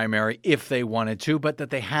Democratic primary if they wanted to, but that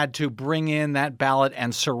they had to bring in that ballot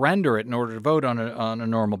and surrender it in order to vote on a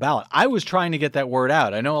normal ballot. I was trying to get that word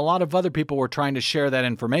out. I know a lot of other people were trying to share that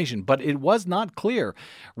information, but it was not clear,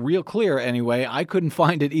 real clear anyway. I couldn't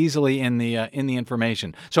find it easily in the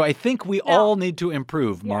information. So I think we all need to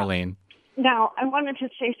improve, Marlene. Now, I wanted to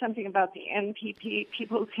say something about the NPP.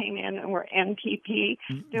 People who came in and were NPP,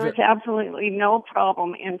 there was absolutely no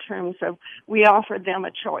problem in terms of we offered them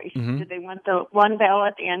a choice. Did they want the one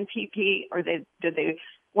ballot, the NPP, or did they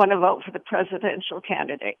want to vote for the presidential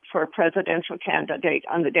candidate,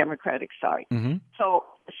 on the Democratic side?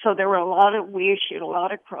 So there were we issued a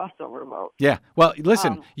lot of crossover votes. Yeah. Well,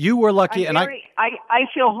 listen, you were lucky, I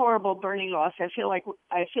feel horrible Bernie lost. I feel like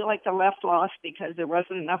the left lost because there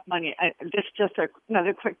wasn't enough money. Just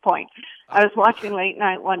another quick point. I was watching late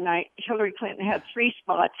night one night. Hillary Clinton had 3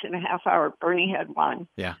 spots in a half hour. Bernie had 1.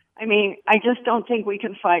 Yeah. I just don't think we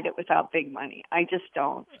can fight it without big money. I just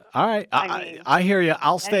don't. All right. I hear you.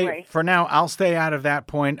 I'll stay for now. I'll stay out of that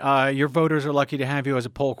point. Your voters are lucky to have you as a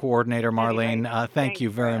poll coordinator, Marlene. Thank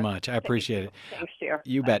you very much. I appreciate it. Thanks, dear.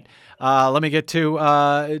 You bet. Let me get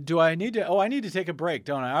to, do I need to, I need to take a break,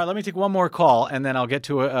 don't I? All right, let me take one more call, and then I'll get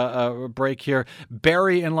to a break here.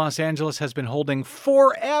 Barry in Los Angeles has been holding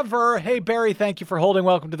forever. Hey, Barry, thank you for holding.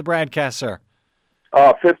 Welcome to the BradCast, sir.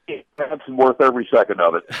 15 minutes is worth every second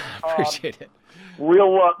of it. Appreciate it.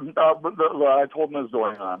 I told Ms.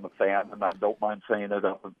 Zoe I'm a fan, and I don't mind saying it,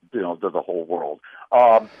 to the whole world.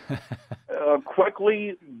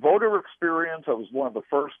 Quickly, voter experience. I was one of the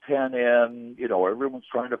first 10 in. Everyone's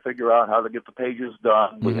trying to figure out how to get the pages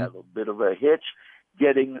done. We had a bit of a hitch.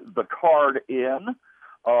 getting the card in.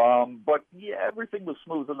 But yeah, everything was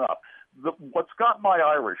smooth enough. What's got my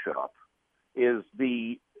Irish up is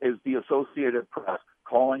the Associated Press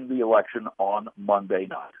calling the election on Monday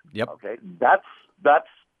night. Yep. Okay, that's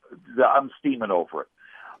I'm steaming over it.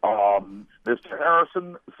 Mr.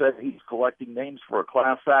 Harrison said he's collecting names for a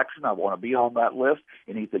class action. I want to be on that list.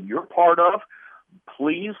 Anything you're part of,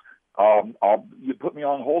 please. You put me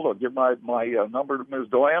on hold. I'll give my number to Ms.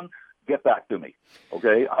 Doyen. Get back to me,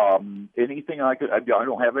 okay? Anything I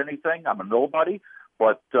don't have anything. I'm a nobody,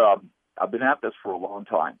 but I've been at this for a long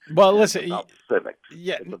time. Well, listen, it's about civics.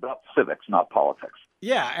 Yeah, it's about civics, not politics.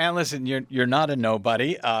 Yeah, and listen, you're not a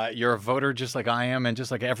nobody. You're a voter just like I am and just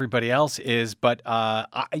like everybody else is. But,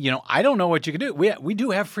 I don't know what you can do. We do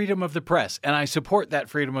have freedom of the press, and I support that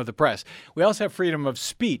freedom of the press. We also have freedom of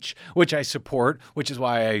speech, which I support, which is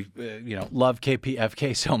why I, love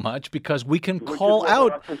KPFK so much, because we can call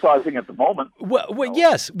out. Exercising at the moment. Well,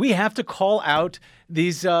 yes, we have to call out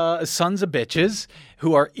these sons of bitches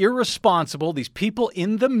who are irresponsible, these people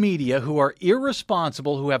in the media who are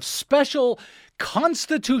irresponsible, who have special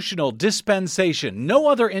constitutional dispensation. No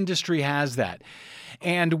other industry has that.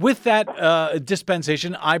 And with that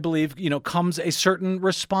dispensation, I believe, comes a certain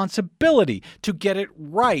responsibility to get it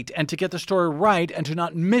right and to get the story right and to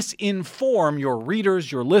not misinform your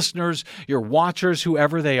readers, your listeners, your watchers,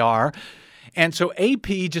 whoever they are. And so AP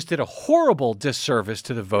just did a horrible disservice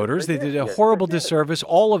to the voters. They did a horrible disservice.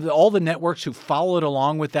 All the networks who followed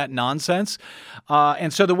along with that nonsense.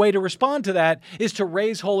 And so the way to respond to that is to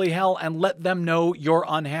raise holy hell and let them know you're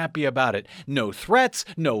unhappy about it. No threats,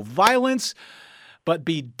 no violence, but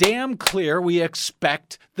be damn clear we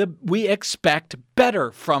expect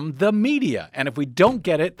better from the media. And if we don't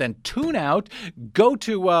get it, then tune out, go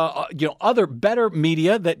to other better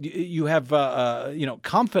media that you have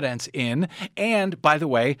confidence in, and by the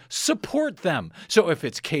way, support them. So if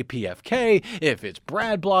it's KPFK, if it's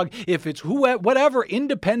Brad Blog, if it's whatever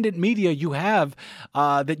independent media you have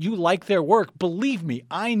that you like their work, believe me,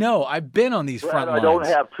 I know. I've been on these front lines. I don't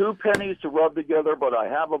have two pennies to rub together, but I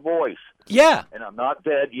have a voice. Yeah. And I'm not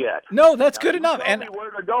dead yet. No, that's good enough. Tell me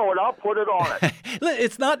where to go, and I'll put it on it.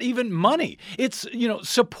 It's not even money. It's,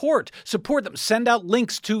 support them. Send out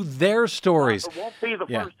links to their stories. It won't be the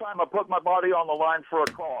first time I put my body on the line for a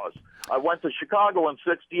cause. I went to Chicago in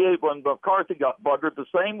 '68 when McCarthy got buggered the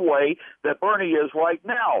same way that Bernie is right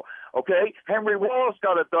now. Okay? Henry Wallace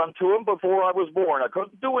got it done to him before I was born. I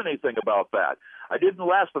couldn't do anything about that. I didn't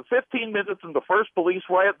last but 15 minutes in the first police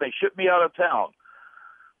riot. They shipped me out of town.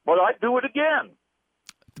 But I'd do it again.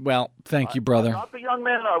 Well, thank you, brother. I'm not the young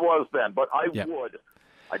man I was then, but I would.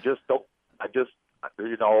 I just don't. I've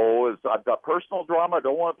got personal drama. I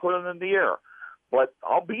don't want to put it in the air. But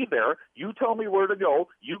I'll be there. You tell me where to go.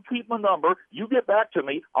 You keep my number. You get back to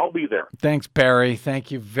me. I'll be there. Thanks, Barry. Thank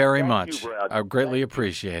you very much. You, Brad. I greatly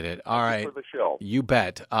appreciate it. All right. For the show. You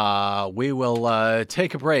bet. We will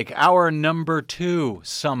take a break. Hour number 2,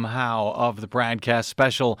 somehow, of the BradCast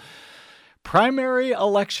special. Primary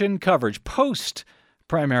election coverage,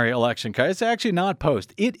 post-primary election coverage. It's actually not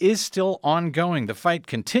post. It is still ongoing. The fight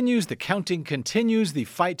continues. The counting continues. The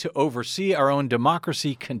fight to oversee our own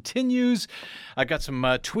democracy continues. I got some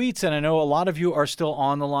tweets, and I know a lot of you are still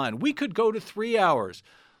on the line. We could go to 3 hours.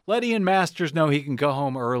 Let Ian Masters know he can go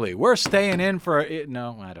home early. We're staying in for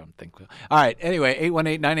no, I don't think so. All right. Anyway,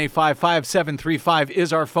 818-985-5735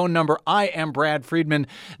 is our phone number. I am Brad Friedman.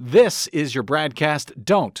 This is your BradCast.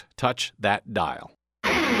 Don't touch that dial.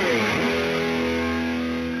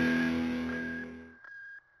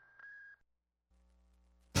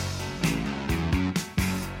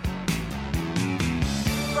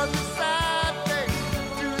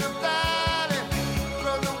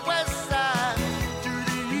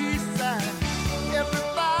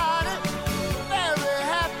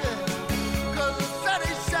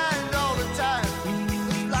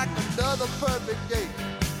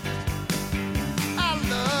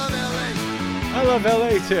 I love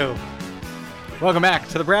LA too. Welcome back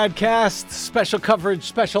to the BradCast special coverage,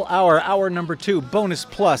 special hour number 2, bonus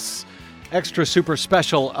plus, extra super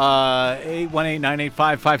special.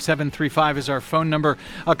 818-985-5735 is our phone number.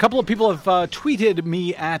 A couple of people have tweeted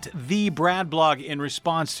me at the Brad Blog in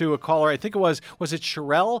response to a caller. I think it was it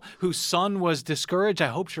Sherelle, whose son was discouraged? I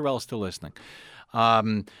hope Sherelle's still listening.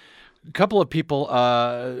 A couple of people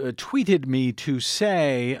tweeted me to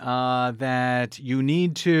say that you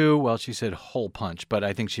need to, well, she said hole punch, but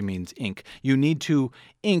I think she means ink. You need to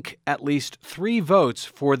ink at least 3 votes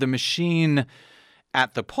for the machine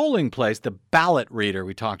at the polling place, the ballot reader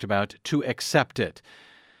we talked about, to accept it.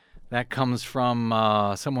 That comes from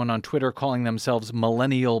someone on Twitter calling themselves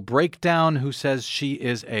Millennial Breakdown, who says she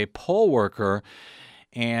is a poll worker.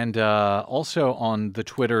 And also on the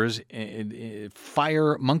Twitters,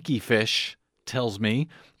 Fire Monkeyfish tells me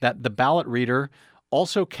that the ballot reader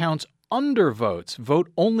also counts undervotes. Vote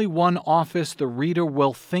only one office, the reader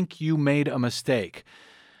will think you made a mistake.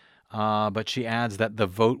 But she adds that the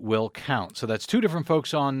vote will count. So that's two different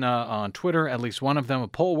folks on Twitter, at least one of them, a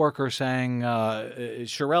poll worker, saying,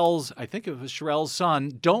 Sherelle's, I think it was Sherelle's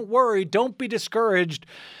son, don't worry, don't be discouraged.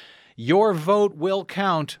 Your vote will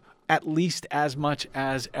count at least as much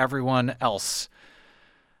as everyone else.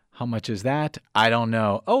 How much is that? I don't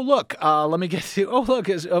know. Oh, look, let me get to,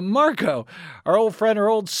 is Marco, our old friend, our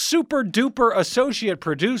old super duper associate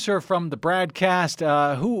producer from the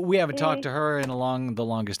BradCast, who we haven't talked to her in the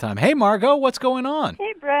longest time. Hey, Margo, what's going on?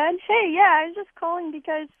 Hey, Brad. Hey, yeah, I was just calling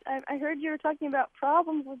because I heard you were talking about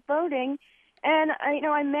problems with voting, and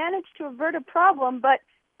I managed to avert a problem, but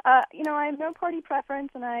I have no party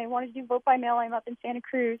preference, and I wanted to do vote by mail. I'm up in Santa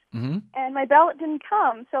Cruz, and my ballot didn't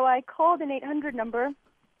come, so I called an 800 number.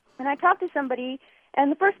 And I talked to somebody,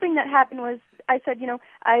 and the first thing that happened was I said,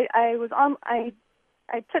 I filled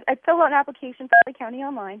out an application for the county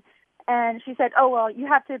online, and she said, oh, well, you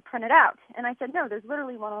have to print it out. And I said, no, there's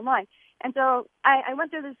literally one online. And so I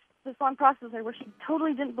went through this long process where she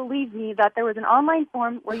totally didn't believe me that there was an online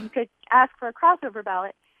form where you could ask for a crossover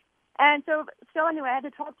ballot. And so anyway, I had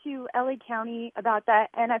to talk to LA County about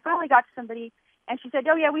that, and I finally got to somebody, and she said,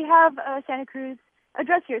 oh, yeah, we have a Santa Cruz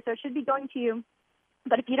address here, so it should be going to you.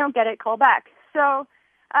 But if you don't get it, call back. So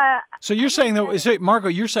you're saying, though, Margo,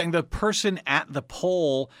 you're saying the person at the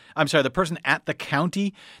the person at the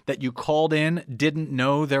county that you called in didn't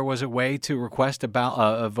know there was a way to request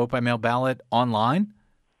a vote-by-mail ballot online?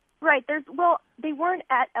 Right. They weren't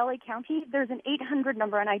at LA County. There's an 800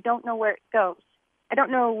 number, and I don't know where it goes. I don't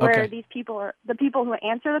know where these people are. The people who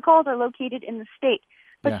answer the calls are located in the state.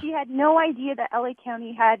 But she had no idea that LA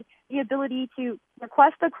County had the ability to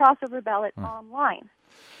request a crossover ballot online.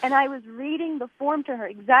 And I was reading the form to her,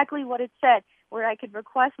 exactly what it said, where I could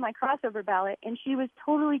request my crossover ballot, and she was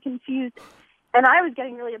totally confused. And I was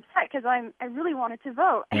getting really upset because I really wanted to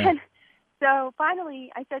vote. Yeah. And so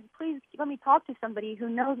finally I said, please let me talk to somebody who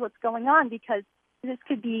knows what's going on, because this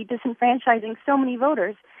could be disenfranchising so many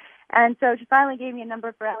voters. And so she finally gave me a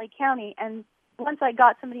number for LA County. And once I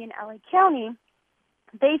got somebody in LA County,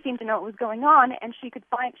 they seemed to know what was going on, and she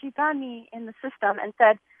found me in the system and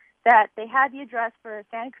said that they had the address for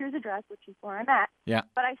Santa Cruz address, which is where I'm at. Yeah.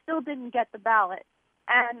 But I still didn't get the ballot.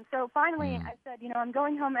 And so finally I said, I'm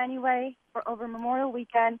going home anyway for over Memorial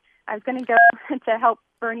Weekend. I was going to go to help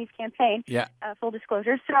Bernie's campaign. Yeah. Full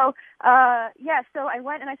disclosure. So, so I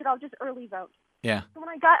went and I said, I'll just early vote. Yeah. So when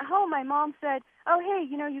I got home, my mom said, oh, hey,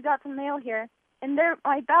 you got some mail here. And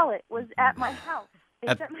my ballot was at my house. They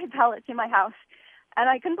sent my ballot to my house. And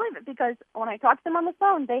I couldn't believe it, because when I talked to them on the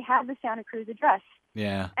phone, they had the Santa Cruz address.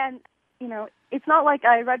 Yeah. And, it's not like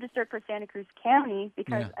I registered for Santa Cruz County,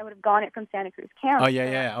 because I would have gotten it from Santa Cruz County. Oh,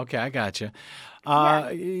 yeah. Okay, I got you.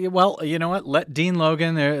 Well, you know what? Let Dean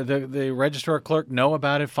Logan, the registrar clerk, know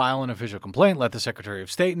about it. File an official complaint. Let the Secretary of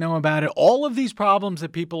State know about it. All of these problems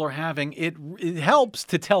that people are having, it helps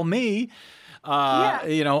to tell me,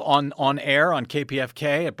 on air on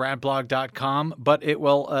KPFK at bradblog.com, but it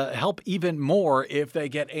will help even more if they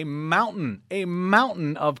get a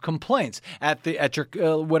mountain of complaints at your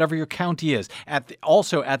whatever your county is,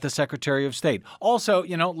 also at the Secretary of State. Also,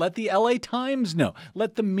 let the LA Times know,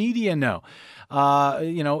 let the media know.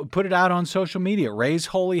 Put it out on social media, raise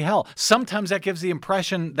holy hell. Sometimes that gives the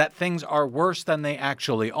impression that things are worse than they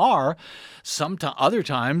actually are. Other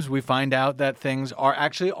times we find out that things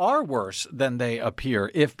are worse than they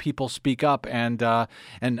appear if people speak up and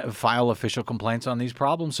file official complaints on these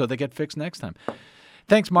problems so they get fixed next time.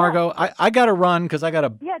 Thanks, Margo. Yeah. I got to run because I got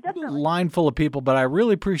a line full of people, but I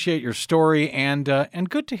really appreciate your story and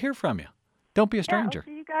good to hear from you. Don't be a stranger.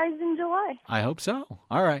 I'll see you guys in July. I hope so.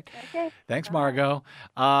 All right. Okay. Thanks, Margo.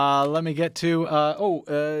 Let me get to,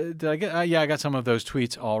 did I get, I got some of those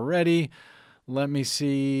tweets already. Let me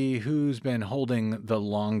see who's been holding the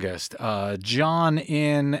longest. John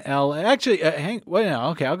in L.A. Actually,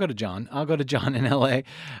 okay, I'll go to John. I'll go to John in L.A.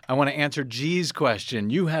 I want to answer G's question.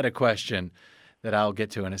 You had a question that I'll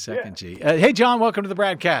get to in a second, G. Hey, John, welcome to the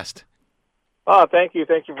BradCast. Oh, thank you.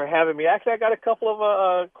 Thank you for having me. Actually, I got a couple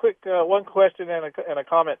of quick one question and a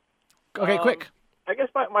comment. Okay, quick. I guess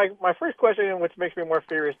my first question, which makes me more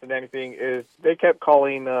furious than anything, is they kept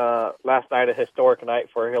calling last night a historic night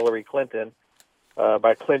for Hillary Clinton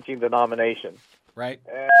by clinching the nomination. Right.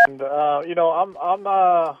 And I'm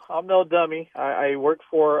no dummy. I work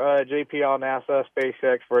for JPL, NASA,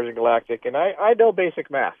 SpaceX, Virgin Galactic, and I know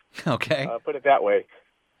basic math. Okay. Put it that way.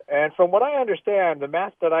 And from what I understand, the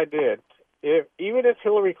math that I did, even if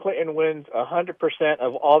Hillary Clinton wins 100%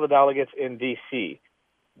 of all the delegates in D.C.,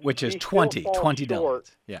 which is 20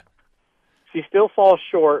 delegates. Yeah. She still falls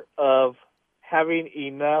short of having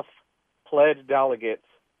enough pledged delegates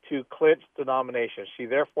to clinch the nomination. She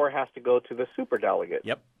therefore has to go to the superdelegates.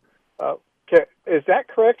 Yep. Is that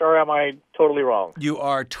correct, or am I totally wrong? You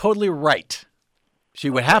are totally right. She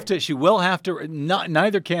will have to,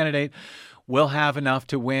 neither candidate will have enough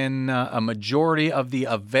to win a majority of the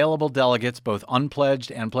available delegates, both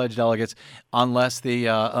unpledged and pledged delegates,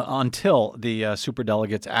 until the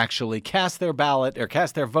superdelegates actually cast their ballot, or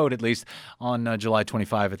cast their vote at least, on July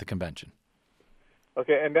 25 at the convention.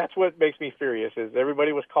 Okay, and that's what makes me furious. Is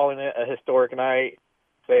everybody was calling it a historic night.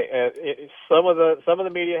 Some of the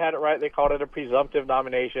media had it right. They called it a presumptive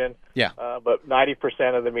nomination. Yeah. But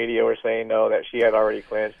 90% of the media were saying no, that she had already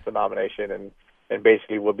clinched the nomination and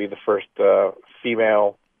basically would be the first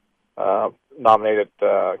female nominated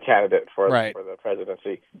candidate for the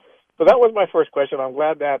presidency. So that was my first question. I'm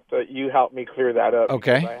glad that you helped me clear that up.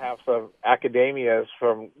 Okay. I have some academias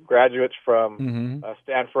from graduates from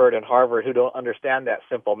Stanford and Harvard who don't understand that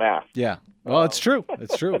simple math. Yeah. Well, it's true.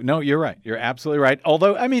 It's true. No, you're right. You're absolutely right.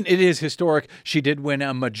 Although, I mean, it is historic. She did win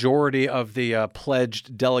a majority of the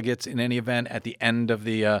pledged delegates in any event at the end of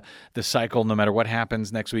the cycle, no matter what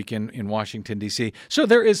happens next week in Washington, D.C. So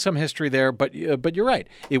there is some history there, but you're right.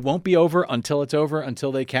 It won't be over until it's over,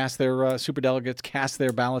 until they cast their superdelegates, cast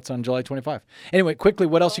their ballots on July 25. Anyway, quickly,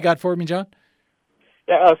 what else you got for me, John?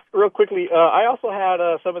 Yeah, real quickly, I also had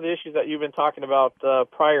some of the issues that you've been talking about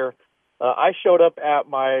prior. I showed up at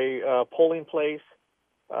my polling place.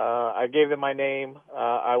 I gave them my name.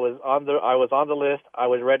 I was on the list. I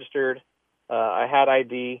was registered. I had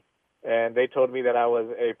ID, and they told me that I was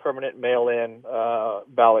a permanent mail-in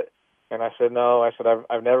ballot. And I said no. I said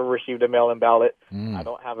I've never received a mail-in ballot. I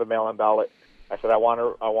don't have a mail-in ballot. I said I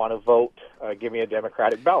want to vote. Give me a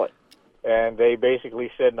Democratic ballot. And they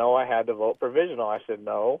basically said no. I had to vote provisional. I said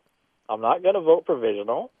no. I'm not going to vote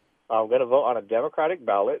provisional. I'm going to vote on a Democratic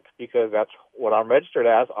ballot because that's what I'm registered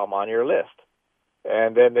as. I'm on your list.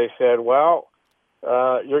 And then they said, well,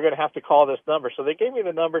 you're going to have to call this number. So they gave me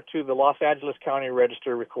the number to the Los Angeles County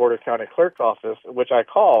Register Recorder County Clerk's office, which I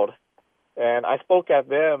called. And I spoke with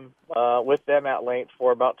them at length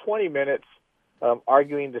for about 20 minutes,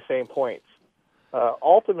 arguing the same points.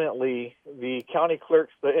 Ultimately, the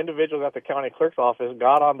individuals at the county clerk's office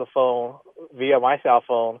got on the phone via my cell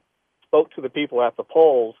phone, spoke to the people at the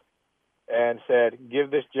polls, and said,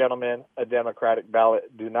 give this gentleman a Democratic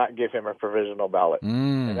ballot. Do not give him a provisional ballot.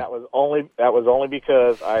 And that was only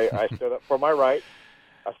because I stood up for my rights.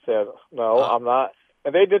 I said, no, I'm not.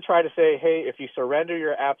 And they did try to say, hey, if you surrender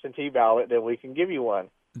your absentee ballot, then we can give you one.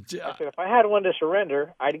 I said, if I had one to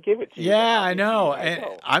surrender, I'd give it to you. Yeah, I know.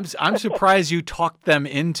 I'm surprised you talked them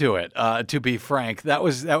into it. To be frank, that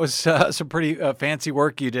was some pretty fancy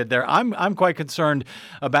work you did there. I'm quite concerned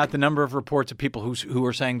about the number of reports of people who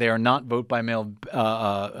are saying they are not vote by mail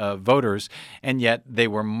voters, and yet they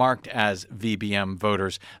were marked as VBM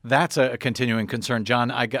voters. That's a continuing concern, John.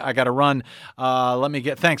 I got to run.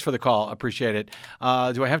 Thanks for the call. Appreciate it.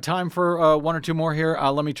 Do I have time for one or two more here?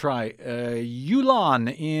 Let me try.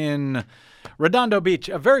 Yulan in Redondo Beach.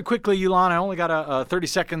 Very quickly, Yulan, I only got 30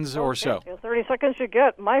 seconds or so. 30 seconds you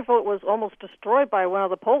get. My vote was almost destroyed by one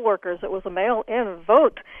of the poll workers. It was a mail-in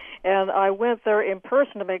vote, and I went there in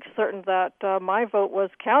person to make certain that my vote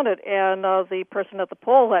was counted, and the person at the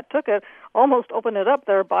poll that took it almost opened it up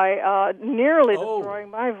there by nearly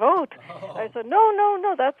destroying my vote. I said,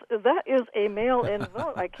 no, that is a mail-in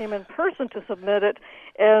vote. I came in person to submit it,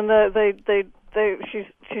 and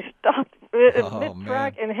she stopped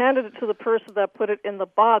mid-track and handed it to the person that put it in the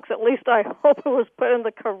box. At least I hope it was put in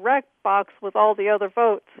the correct box with all the other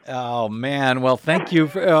votes. Oh man! Well, thank you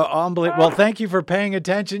for thank you for paying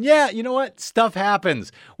attention. Yeah, you know what? Stuff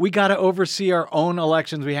happens. We got to oversee our own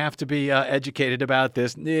elections. We have to be educated about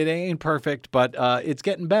this. It ain't perfect, but it's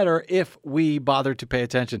getting better if we bother to pay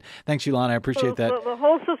attention. Thanks, Yulan. I appreciate that. The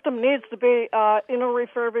whole system needs to be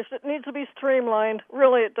refurbished. It needs to be streamlined.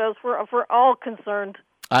 Really, it does for all concerned.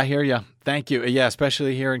 I hear you. Thank you. Yeah,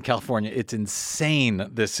 especially here in California. It's insane,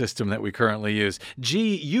 this system that we currently use.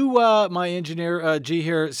 G, my engineer, G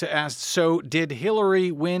here asked, so did Hillary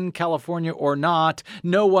win California or not?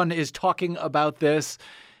 No one is talking about this.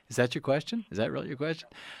 Is that your question? Is that really your question?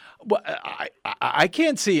 Well, I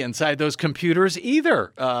can't see inside those computers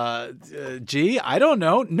either. I don't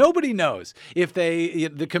know. Nobody knows. If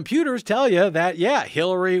the computers tell you that, yeah,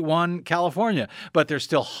 Hillary won California, but there's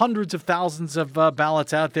still hundreds of thousands of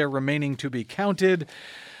ballots out there remaining to be counted.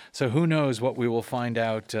 So who knows what we will find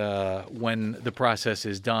out when the process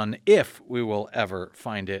is done, if we will ever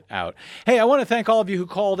find it out. Hey, I want to thank all of you who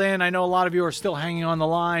called in. I know a lot of you are still hanging on the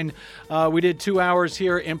line. We did 2 hours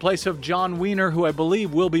here in place of John Wiener, who I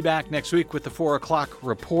believe will be back next week with the 4 o'clock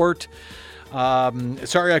report.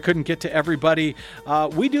 Sorry I couldn't get to everybody.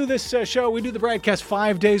 We do this show, we do the BradCast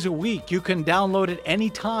 5 days a week. You can download it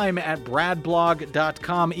anytime at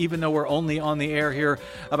bradblog.com, even though we're only on the air here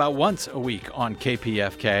about once a week on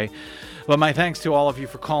KPFK. But my thanks to all of you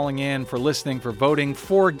for calling in, for listening, for voting,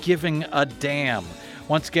 for giving a damn.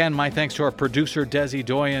 Once again, my thanks to our producer, Desi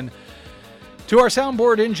Doyen, to our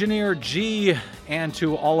soundboard engineer, G, and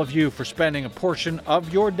to all of you for spending a portion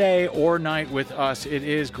of your day or night with us. It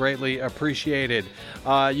is greatly appreciated.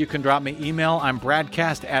 You can drop me email. I'm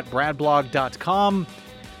bradcast@bradblog.com.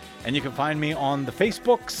 And you can find me on the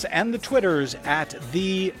Facebooks and the Twitters at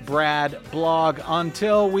The Brad Blog.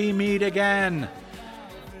 Until we meet again,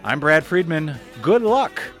 I'm Brad Friedman. Good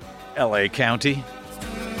luck, LA County.